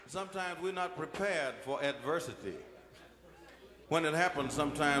Sometimes we're not prepared for adversity. When it happens,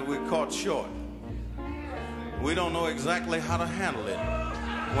 sometimes we're caught short. We don't know exactly how to handle it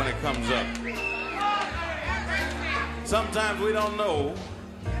when it comes up. Sometimes we don't know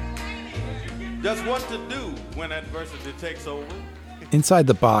just what to do when adversity takes over. Inside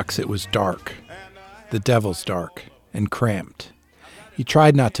the box, it was dark. The devil's dark and cramped. He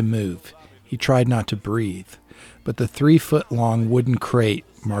tried not to move. He tried not to breathe. But the 3-foot-long wooden crate,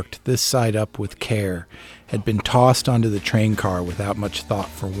 marked this side up with care, had been tossed onto the train car without much thought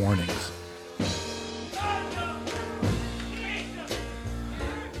for warnings.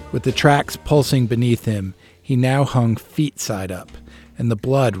 With the tracks pulsing beneath him, he now hung feet side up, and the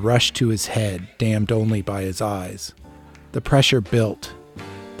blood rushed to his head, dammed only by his eyes. The pressure built.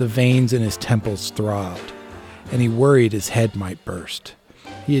 The veins in his temples throbbed, and he worried his head might burst.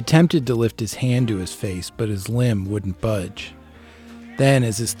 He attempted to lift his hand to his face, but his limb wouldn't budge. Then,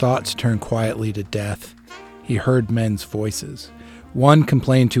 as his thoughts turned quietly to death, he heard men's voices. One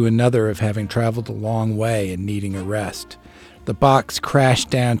complained to another of having traveled a long way and needing a rest. The box crashed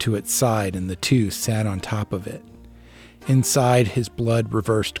down to its side, and the two sat on top of it. Inside, his blood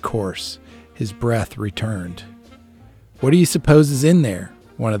reversed course. His breath returned. "What do you suppose is in there?"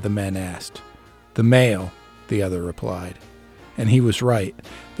 one of the men asked. "The mail," the other replied. And he was right.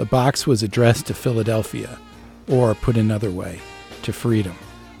 The box was addressed to Philadelphia, or, put another way, to freedom.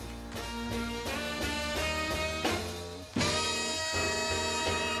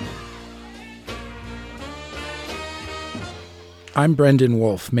 I'm Brendan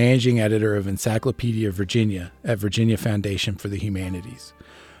Wolfe, managing editor of Encyclopedia Virginia at Virginia Foundation for the Humanities.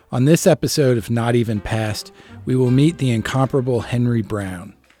 On this episode of Not Even Past, we will meet the incomparable Henry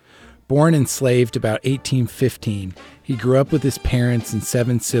Brown. Born enslaved about 1815, he grew up with his parents and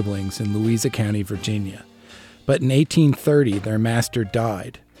 7 siblings in Louisa County, Virginia. But in 1830, their master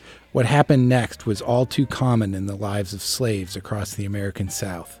died. What happened next was all too common in the lives of slaves across the American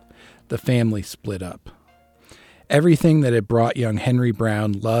South. The family split up. Everything that had brought young Henry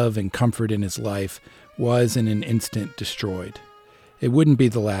Brown love and comfort in his life was in an instant destroyed. It wouldn't be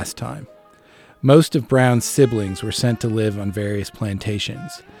the last time. Most of Brown's siblings were sent to live on various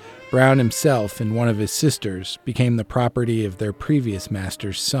plantations. Brown himself and one of his sisters became the property of their previous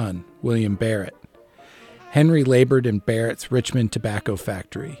master's son, William Barrett. Henry labored in Barrett's Richmond tobacco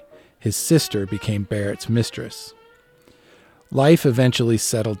factory. His sister became Barrett's mistress. Life eventually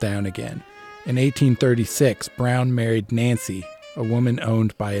settled down again. In 1836, Brown married Nancy, a woman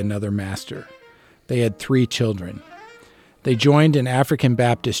owned by another master. They had 3 children. They joined an African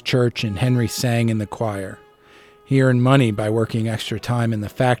Baptist church, and Henry sang in the choir. He earned money by working extra time in the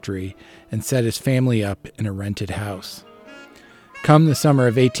factory and set his family up in a rented house. Come the summer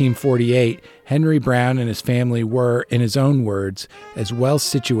of 1848, Henry Brown and his family were, in his own words, as well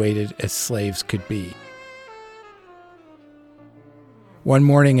situated as slaves could be. One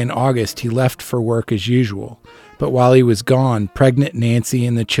morning in August, he left for work as usual, but while he was gone, pregnant Nancy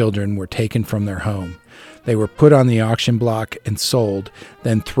and the children were taken from their home. They were put on the auction block and sold,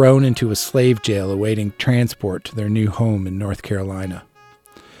 then thrown into a slave jail awaiting transport to their new home in North Carolina.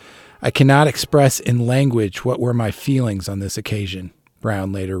 "I cannot express in language what were my feelings on this occasion,"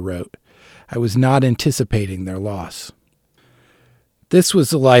 Brown later wrote. "I was not anticipating their loss." This was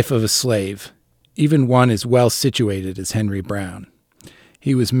the life of a slave, even one as well situated as Henry Brown.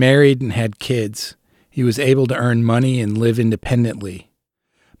 He was married and had kids. He was able to earn money and live independently.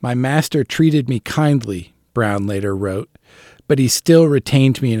 "My master treated me kindly," Brown later wrote, "but he still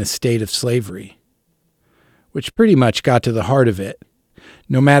retained me in a state of slavery." Which pretty much got to the heart of it.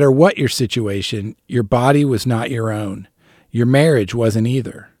 No matter what your situation, your body was not your own. Your marriage wasn't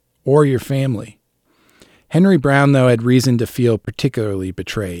either, or your family. Henry Brown, though, had reason to feel particularly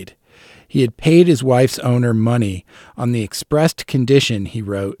betrayed. He had paid his wife's owner money on the expressed condition, he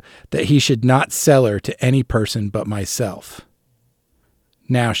wrote, that he should not sell her to any person but myself.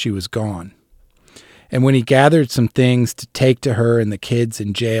 Now she was gone. And when he gathered some things to take to her and the kids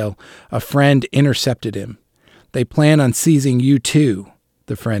in jail, a friend intercepted him. "They plan on seizing you too,"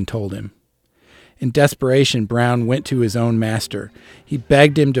 the friend told him. In desperation, Brown went to his own master. He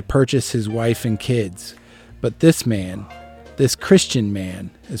begged him to purchase his wife and kids. But this man, this Christian man,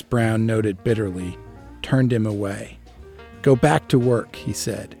 as Brown noted bitterly, turned him away. "Go back to work," he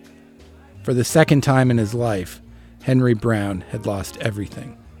said. For the second time in his life, Henry Brown had lost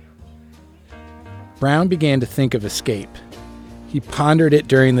everything. Brown began to think of escape. He pondered it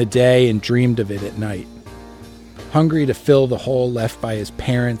during the day and dreamed of it at night. Hungry to fill the hole left by his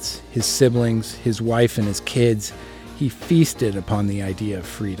parents, his siblings, his wife, and his kids, he feasted upon the idea of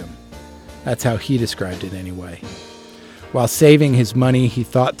freedom. That's how he described it anyway. While saving his money, he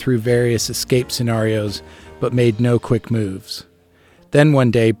thought through various escape scenarios, but made no quick moves. Then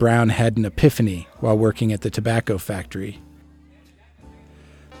one day, Brown had an epiphany while working at the tobacco factory.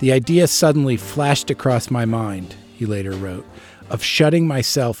 "The idea suddenly flashed across my mind," he later wrote, "of shutting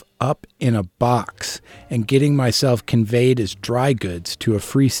myself up in a box and getting myself conveyed as dry goods to a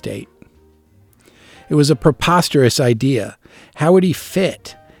free state." It was a preposterous idea. How would he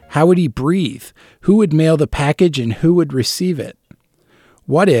fit? How would he breathe? Who would mail the package and who would receive it?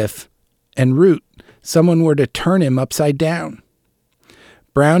 What if, en route, someone were to turn him upside down?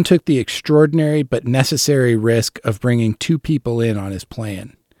 Brown took the extraordinary but necessary risk of bringing two people in on his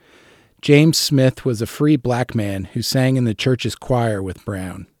plan. James Smith was a free black man who sang in the church's choir with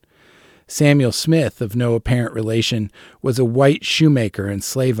Brown. Samuel Smith, of no apparent relation, was a white shoemaker and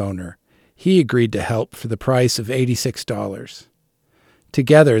slave owner. He agreed to help for the price of $86.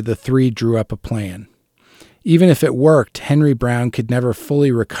 Together, the three drew up a plan. Even if it worked, Henry Brown could never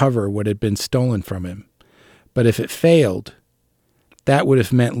fully recover what had been stolen from him. But if it failed, that would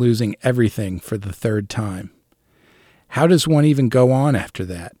have meant losing everything for the third time. How does one even go on after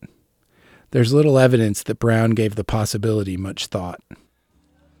that? There's little evidence that Brown gave the possibility much thought.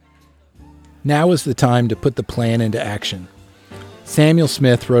 Now was the time to put the plan into action. Samuel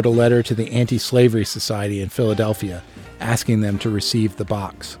Smith wrote a letter to the Anti-Slavery Society in Philadelphia, asking them to receive the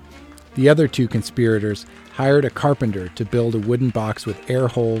box. The other two conspirators hired a carpenter to build a wooden box with air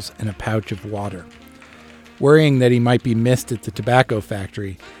holes and a pouch of water. Worrying that he might be missed at the tobacco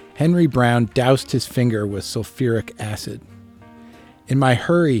factory, Henry Brown doused his finger with sulfuric acid. "In my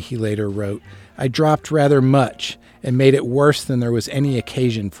hurry," he later wrote, "I dropped rather much and made it worse than there was any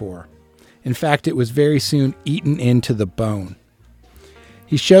occasion for. In fact, it was very soon eaten into the bone."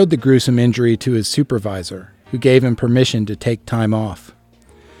 He showed the gruesome injury to his supervisor, who gave him permission to take time off.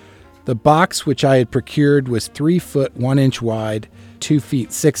 "The box which I had procured was 3 foot 1 inch wide, 2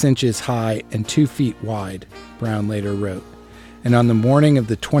 feet 6 inches high, and 2 feet wide," Brown later wrote. "And on the morning of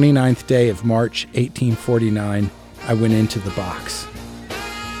the 29th day of March, 1849, I went into the box."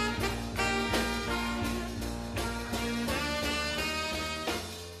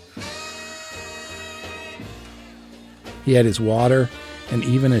 He had his water and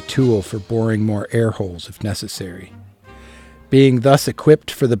even a tool for boring more air holes if necessary. "Being thus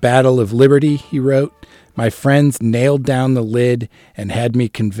equipped for the battle of liberty," he wrote, "my friends nailed down the lid and had me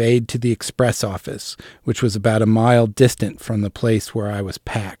conveyed to the express office, which was about a mile distant from the place where I was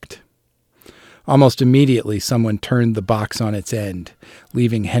packed." Almost immediately, someone turned the box on its end,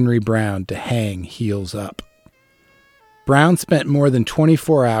 leaving Henry Brown to hang heels up. Brown spent more than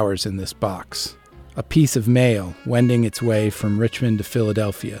 24 hours in this box. A piece of mail wending its way from Richmond to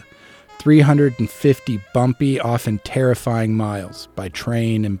Philadelphia, 350 bumpy, often terrifying miles by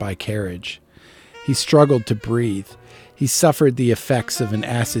train and by carriage. He struggled to breathe. He suffered the effects of an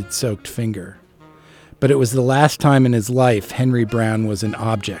acid-soaked finger. But it was the last time in his life Henry Brown was an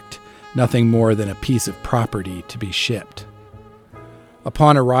object, nothing more than a piece of property to be shipped.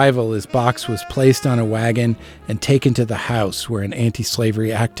 Upon arrival, his box was placed on a wagon and taken to the house where an anti-slavery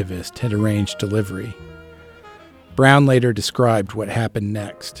activist had arranged delivery. Brown later described what happened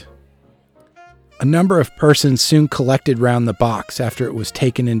next. "A number of persons soon collected round the box after it was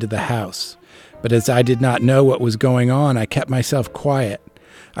taken into the house, but as I did not know what was going on, I kept myself quiet.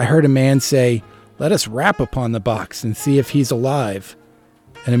 I heard a man say, 'Let us rap upon the box and see if he's alive.'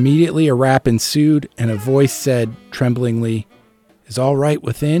 And immediately a rap ensued, and a voice said, tremblingly, 'Is all right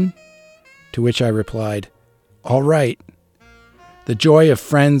within?' To which I replied, 'All right.' The joy of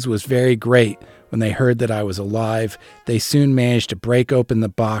friends was very great when they heard that I was alive. They soon managed to break open the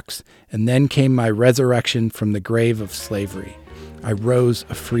box, and then came my resurrection from the grave of slavery. I rose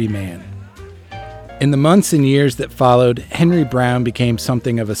a free man." In the months and years that followed, Henry Brown became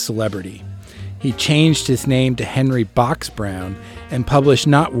something of a celebrity. He changed his name to Henry Box Brown and published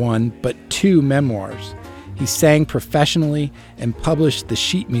not one, but 2 memoirs. He sang professionally and published the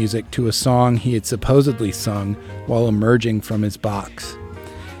sheet music to a song he had supposedly sung while emerging from his box.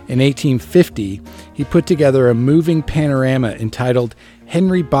 In 1850, he put together a moving panorama entitled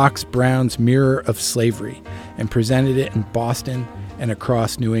Henry Box Brown's Mirror of Slavery and presented it in Boston and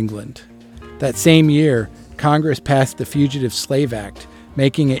across New England. That same year, Congress passed the Fugitive Slave Act,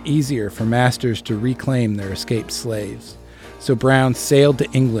 making it easier for masters to reclaim their escaped slaves. So Brown sailed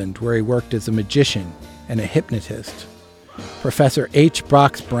to England, where he worked as a magician and a hypnotist. Professor H.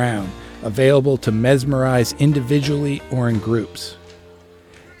 Box Brown, available to mesmerize individually or in groups.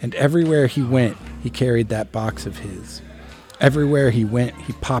 And everywhere he went, he carried that box of his. Everywhere he went,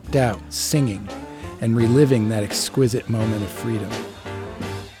 he popped out, singing and reliving that exquisite moment of freedom.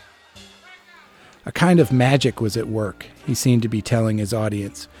 A A kind of magic was at work, he seemed to be telling his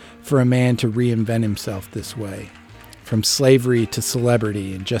audience, for a man to reinvent himself this way, from slavery to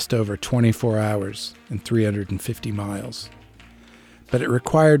celebrity in just over 24 hours and 350 miles. But it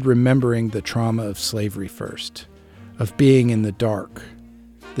required remembering the trauma of slavery first, of being in the dark,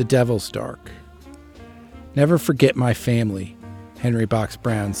 the devil's dark. Never forget my family, Henry Box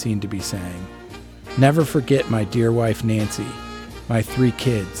Brown seemed to be saying. Never forget my dear wife Nancy, my 3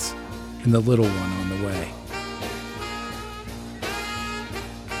 kids, and the little one on the way.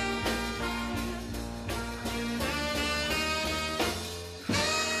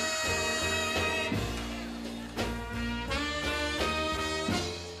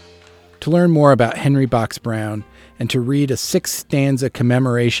 To learn more about Henry Box Brown and to read a 6-stanza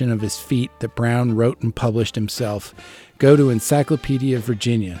commemoration of his feat that Brown wrote and published himself, go to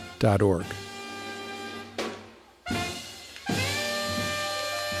encyclopediavirginia.org.